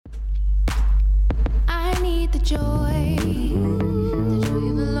joy. The joy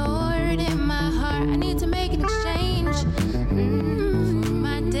of the Lord in my heart. I need to make an exchange. For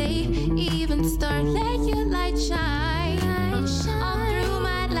my day even start. Let your light shine. All through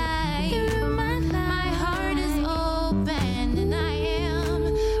my life. My heart is open and I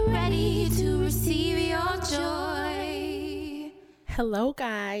am ready to receive your joy. Hello,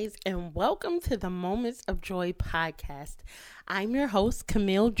 guys, and welcome to the Moments of Joy podcast. I'm your host,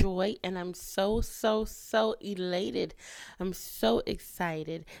 Camille Joy, and I'm so elated. I'm so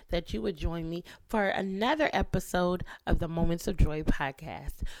excited that you would join me for another episode of the Moments of Joy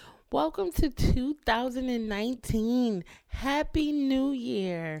podcast. Welcome to 2019. Happy New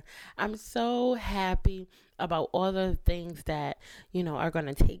Year. I'm so happy about all the things that, are going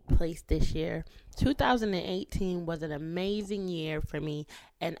to take place this year. 2018 was an amazing year for me,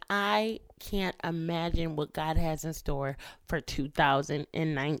 and I can't imagine what God has in store for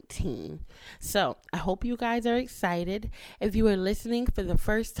 2019. So I hope you guys are excited. If you are listening for the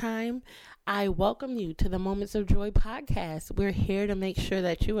first time, I welcome you to the Moments of Joy podcast. We're here to make sure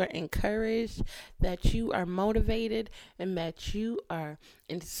that you are encouraged, that you are motivated, and that you are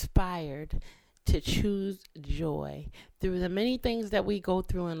inspired to choose joy. Through the many things that we go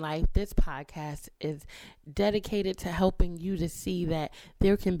through in life, this podcast is dedicated to helping you to see that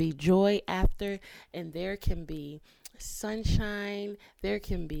there can be joy after, and there can be sunshine, there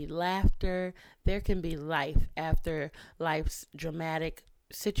can be laughter, there can be life after life's dramatic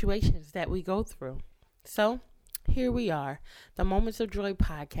situations that we go through. So here we are, the Moments of Joy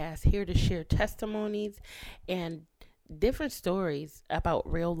podcast, here to share testimonies and different stories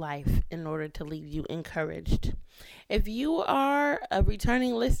about real life in order to leave you encouraged. If you are a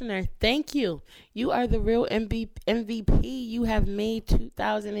returning listener, thank you. You are the real MVP. You have made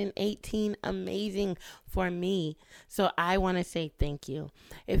 2018 amazing for me. So I want to say thank you.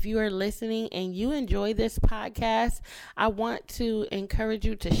 If you are listening and you enjoy this podcast, I want to encourage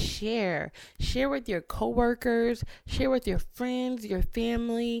you to share with your coworkers, share with your friends, your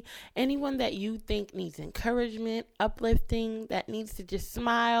family, anyone that you think needs encouragement, uplifting, that needs to just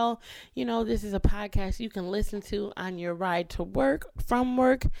smile. This is a podcast you can listen to on your ride to work, from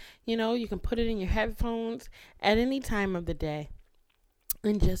work. You can put it in your headphones at any time of the day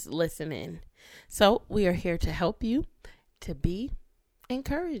and just listen in. So we are here to help you to be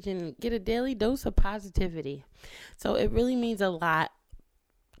encouraged and get a daily dose of positivity. So it really means a lot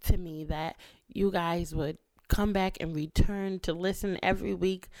to me that you guys would come back and return to listen every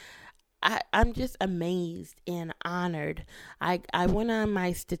week. I'm just amazed and honored. I went on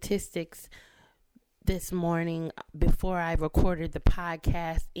my statistics this morning before I recorded the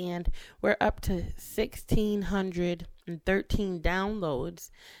podcast, and we're up to 1,613 downloads.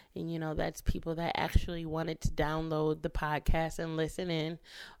 And that's people that actually wanted to download the podcast and listen in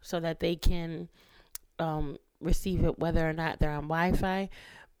so that they can receive it whether or not they're on Wi-Fi.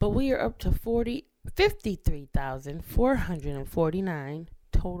 But we are up to 53,449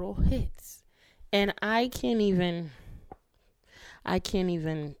 total hits. And I can't even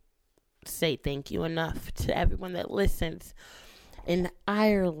say thank you enough to everyone that listens in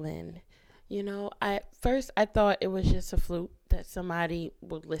Ireland. At first I thought it was just a fluke that somebody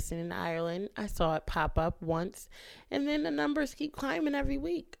would listen in Ireland. I saw it pop up once, and then the numbers keep climbing every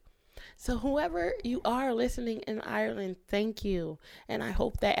week. So whoever you are listening in Ireland, thank you. And I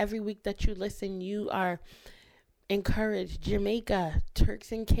hope that every week that you listen, you are encouraged. Jamaica,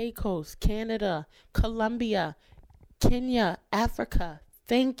 Turks and Caicos, Canada, Colombia, Kenya, Africa,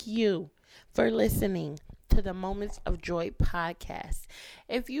 thank you for listening to the Moments of Joy podcast.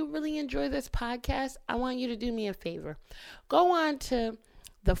 If you really enjoy this podcast, I want you to do me a favor. Go on to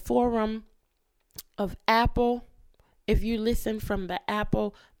the forum of Apple. If you listen from the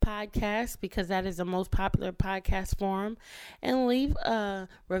Apple podcast, because that is the most popular podcast forum, and leave a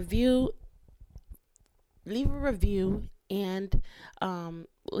review. Leave a review and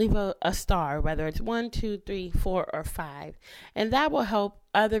leave a star, whether it's 1, 2, 3, 4, or 5. And that will help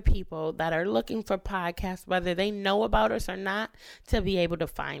other people that are looking for podcasts, whether they know about us or not, to be able to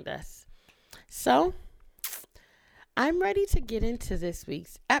find us. So I'm ready to get into this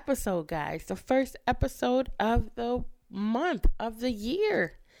week's episode, guys. The first episode of the month, of the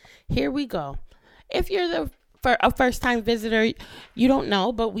year. Here we go. If you're for a first-time visitor, you don't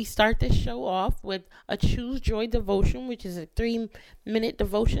know, but we start this show off with a Choose Joy devotion, which is a 3-minute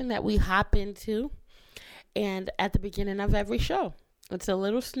devotion that we hop into, and at the beginning of every show. It's a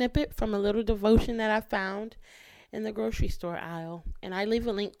little snippet from a little devotion that I found in the grocery store aisle, and I leave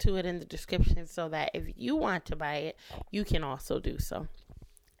a link to it in the description so that if you want to buy it, you can also do so.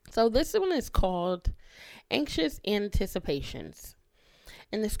 So this one is called Anxious Anticipations.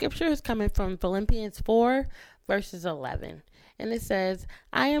 And the scripture is coming from Philippians 4, verses 11. And it says,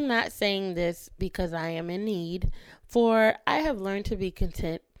 I am not saying this because I am in need, for I have learned to be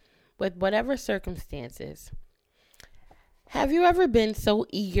content with whatever circumstances. Have you ever been so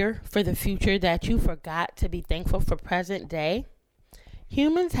eager for the future that you forgot to be thankful for present day?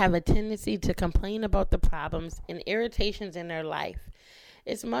 Humans have a tendency to complain about the problems and irritations in their life.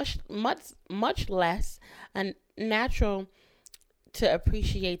 It's much less natural to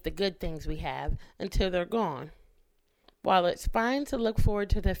appreciate the good things we have until they're gone. While it's fine to look forward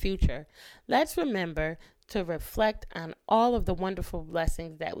to the future, let's remember to reflect on all of the wonderful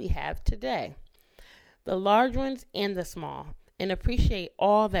blessings that we have today, the large ones and the small, and appreciate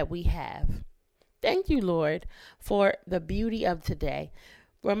all that we have. Thank you, Lord, for the beauty of today.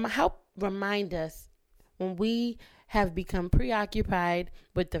 Help remind us when we have become preoccupied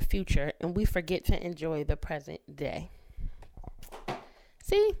with the future and we forget to enjoy the present day.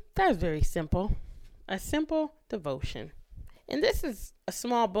 See, that's very simple. A simple devotion. And this is a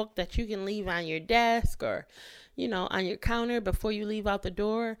small book that you can leave on your desk or, on your counter before you leave out the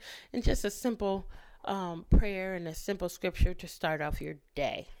door. And just a simple prayer and a simple scripture to start off your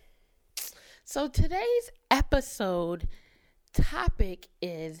day. So today's episode topic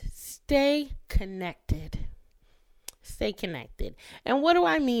is stay connected. Stay connected. And what do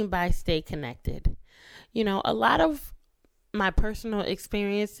I mean by stay connected? A lot of my personal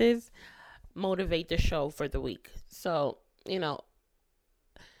experiences motivate the show for the week. So,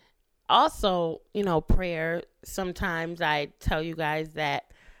 also, prayer. Sometimes I tell you guys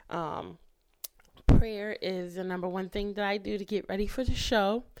that prayer is the number one thing that I do to get ready for the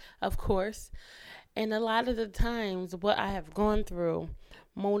show, of course. And a lot of the times what I have gone through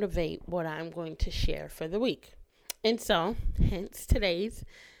motivate what I'm going to share for the week. And so, hence today's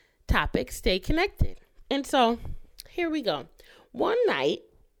topic, stay connected. And so, here we go. One night,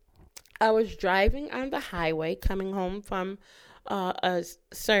 I was driving on the highway coming home from a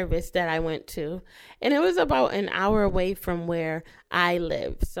service that I went to. And it was about an hour away from where I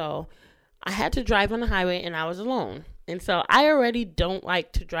live. So, I had to drive on the highway and I was alone. And so, I already don't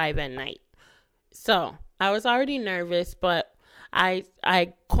like to drive at night. So, I was already nervous, but I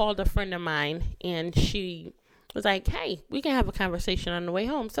called a friend of mine and she was like, hey, we can have a conversation on the way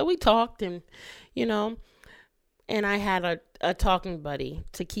home. So we talked and I had a talking buddy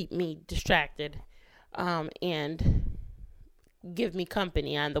to keep me distracted and give me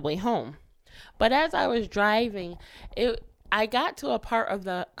company on the way home. But as I was driving, I got to a part of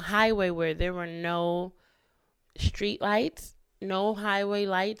the highway where there were no street lights, no highway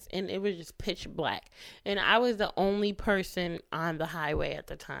lights, and it was just pitch black. And I was the only person on the highway at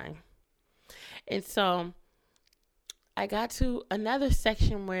the time. And so I got to another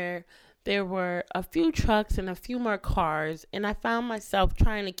section where there were a few trucks and a few more cars, and I found myself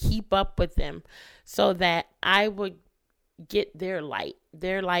trying to keep up with them so that I would get their light.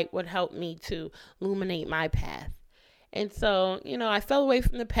 Their light would help me to illuminate my path. And so, I fell away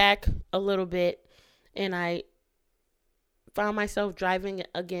from the pack a little bit, and I found myself driving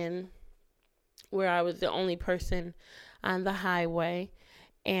again where I was the only person on the highway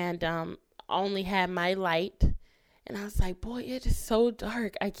and only had my light. And I was like, boy, it is so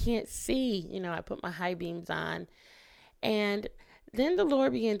dark. I can't see. I put my high beams on. And then the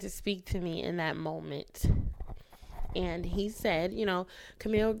Lord began to speak to me in that moment. And he said,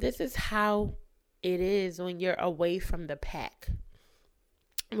 Camille, this is how it is when you're away from the pack.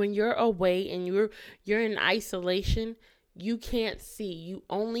 When you're away and you're in isolation, you can't see. You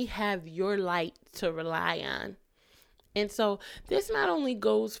only have your light to rely on. And so this not only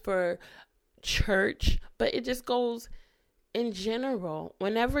goes for church, but it just goes in general.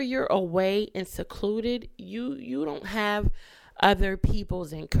 Whenever you're away and secluded, you don't have other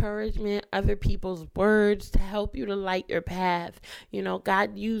people's encouragement, other people's words to help you to light your path.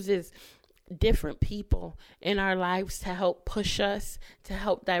 God uses different people in our lives to help push us, to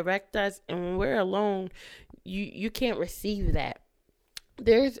help direct us. And when we're alone, you can't receive that.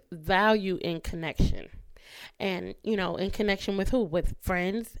 There's value in connection. And, in connection with who? With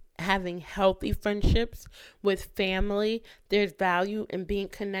friends, having healthy friendships, with family. There's value in being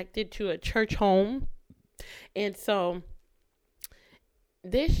connected to a church home. And so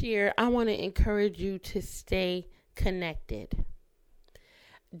this year, I want to encourage you to stay connected.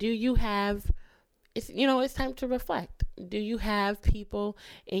 Do you have, it's time to reflect. Do you have people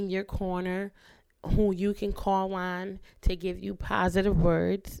in your corner who you can call on to give you positive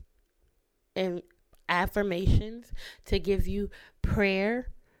words and affirmations, to give you prayer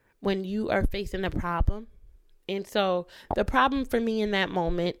when you are facing a problem? And so the problem for me in that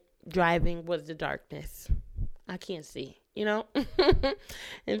moment driving was the darkness. I can't see,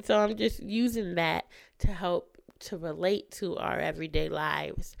 And so I'm just using that to help to relate to our everyday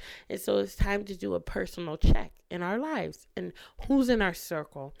lives. And so it's time to do a personal check in our lives. And who's in our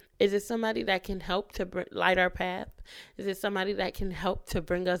circle? Is it somebody that can help to light our path? Is it somebody that can help to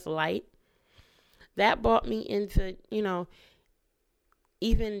bring us light? That brought me into,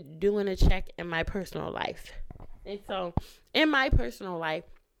 even doing a check in my personal life. And so in my personal life,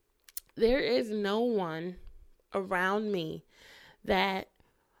 there is no one around me that,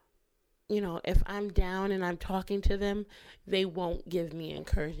 if I'm down and I'm talking to them, they won't give me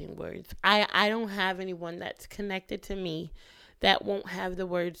encouraging words. I don't have anyone that's connected to me that won't have the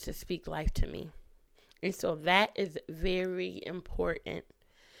words to speak life to me. And so that is very important.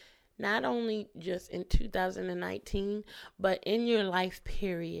 Not only just in 2019, but in your life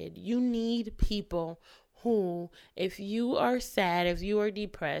period. You need people who, if you are sad, if you are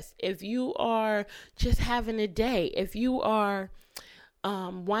depressed, if you are just having a day, if you are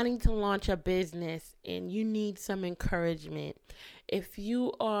wanting to launch a business and you need some encouragement, if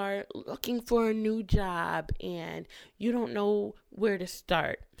you are looking for a new job and you don't know where to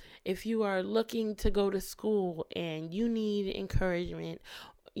start, if you are looking to go to school and you need encouragement,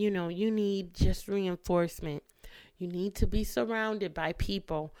 you need just reinforcement, you need to be surrounded by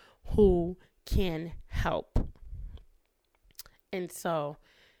people who can help. And so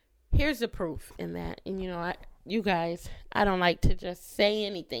here's the proof in that. And you guys, I don't like to just say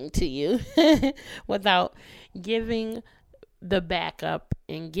anything to you without giving the backup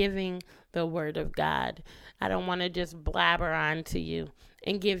and giving the word of God. I don't want to just blabber on to you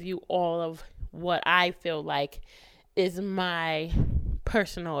and give you all of what I feel like is my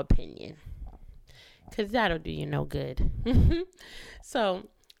personal opinion, because that'll do you no good. So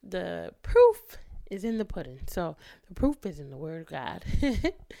the proof is in the pudding. So the proof is in the word of God.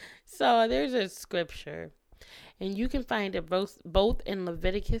 So there's a scripture, and you can find it both in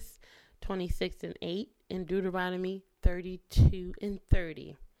Leviticus 26:8 and Deuteronomy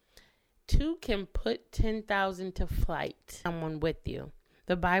 32:30. Two can put 10,000 to flight. Someone with you.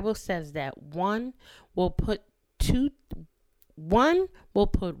 The Bible says that one will put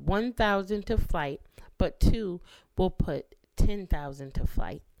 1,000 to flight, but two will put 10,000 to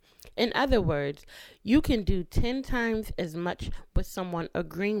flight. In other words, you can do 10 times as much with someone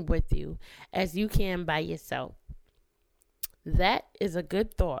agreeing with you as you can by yourself. That is a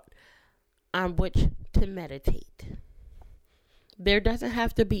good thought on which to meditate. There doesn't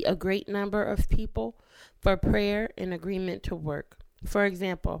have to be a great number of people for prayer and agreement to work. For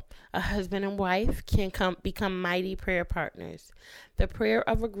example, a husband and wife can become mighty prayer partners. The prayer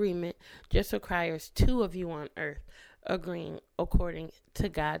of agreement just requires two of you on earth agreeing according to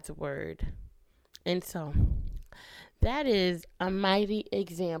God's word. And so that is a mighty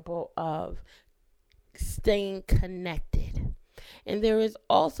example of staying connected. And there is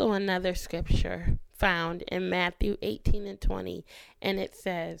also another scripture found in Matthew 18:20, and it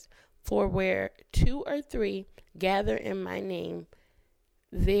says, "For where 2 or 3 gather in my name,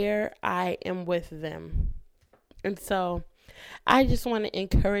 there I am with them." And so I just want to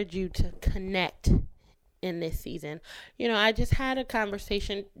encourage you to connect in this season. I just had a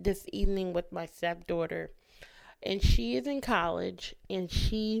conversation this evening with my stepdaughter, and she is in college, and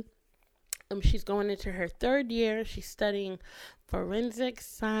she's going into her 3rd year. She's studying forensic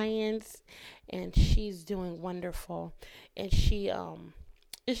science, and she's doing wonderful. And she's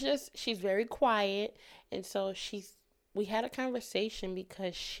very quiet, and so we had a conversation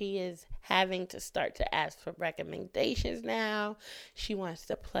because she is having to start to ask for recommendations now. She wants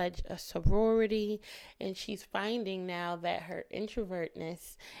to pledge a sorority, and she's finding now that her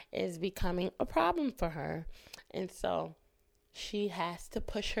introvertness is becoming a problem for her. And so she has to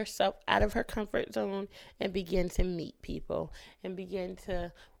push herself out of her comfort zone and begin to meet people and begin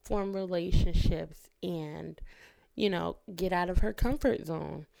to form relationships and, get out of her comfort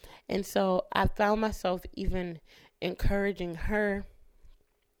zone. And so I found myself even encouraging her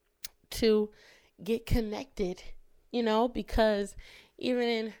to get connected, because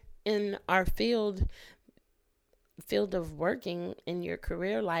even in our field of working in your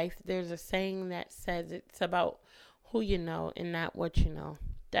career life, there's a saying that says it's about who you know and not what you know.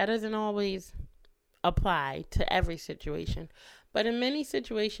 That doesn't always apply to every situation, but in many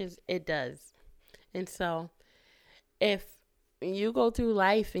situations it does. And so if you go through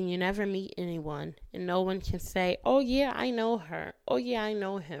life and you never meet anyone and no one can say, "Oh yeah, I know her. Oh yeah, I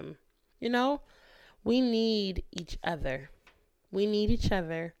know him." We need each other.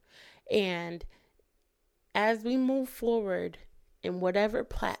 And as we move forward in whatever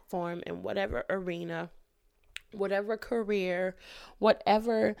platform, in whatever arena, whatever career,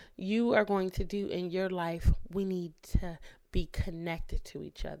 whatever you are going to do in your life, we need to be connected to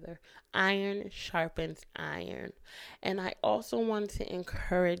each other. Iron sharpens iron. And I also want to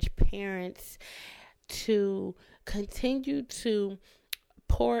encourage parents to continue to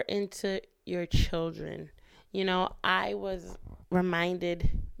pour into your children. You know, I was reminded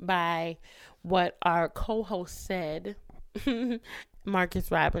by what our co-host said, Marcus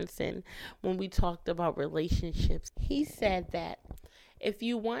Robinson, when we talked about relationships. He said that if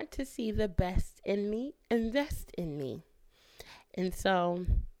you want to see the best in me, invest in me. And so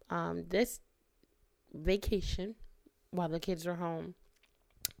this vacation, while the kids were home,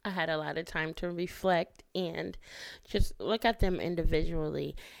 I had a lot of time to reflect and just look at them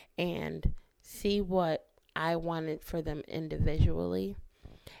individually and see what I wanted for them individually.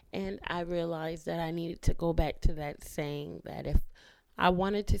 And I realized that I needed to go back to that saying that if I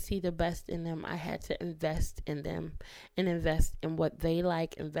wanted to see the best in them, I had to invest in them and invest in what they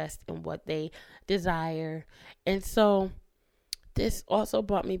like, invest in what they desire. And so this also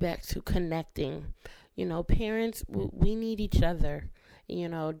brought me back to connecting. You know, parents, we need each other. You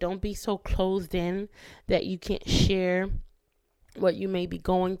know, don't be so closed in that you can't share what you may be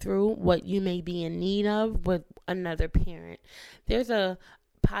going through, what you may be in need of with another parent. There's a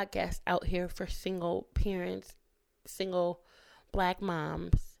podcast out here for single parents, single Black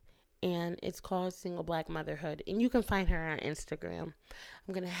moms, and it's called Single Black Motherhood. And you can find her on Instagram.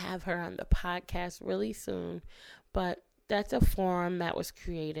 I'm going to have her on the podcast really soon. But that's a forum that was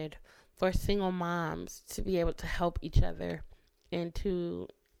created for single moms to be able to help each other and to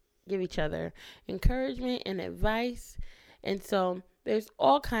give each other encouragement and advice. And so there's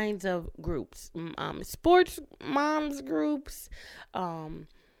all kinds of groups, sports moms groups,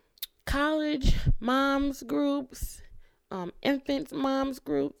 college moms groups, infant moms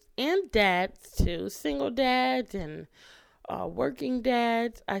groups, and dads too, single dads and working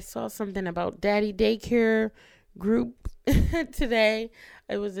dads. I saw something about daddy daycare group today.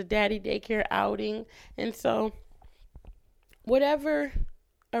 It was a daddy daycare outing. And so whatever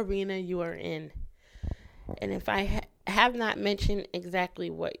arena you are in, and if I have not mentioned exactly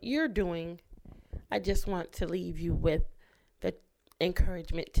what you're doing, I just want to leave you with the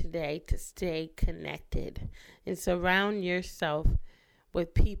encouragement today to stay connected and surround yourself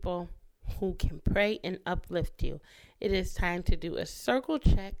with people who can pray and uplift you. It is time to do a circle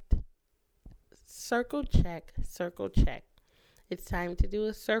check. It's time to do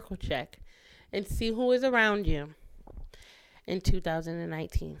a circle check and see who is around you in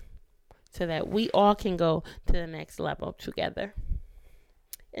 2019 so that we all can go to the next level together.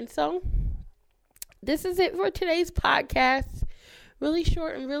 And so this is it for today's podcast. Really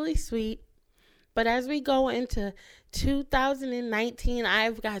short and really sweet. But as we go into 2019,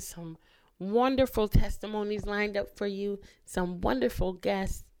 I've got some wonderful testimonies lined up for you, some wonderful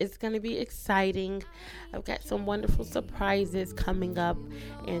guests. It's going to be exciting. I've got some wonderful surprises coming up.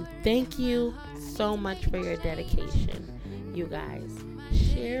 And thank you so much for your dedication, you guys.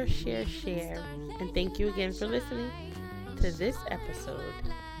 Share. And thank you again for listening to this episode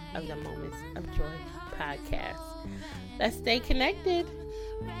of the Moments of Joy podcast. Let's stay connected.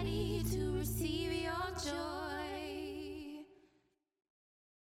 Ready to receive your joy.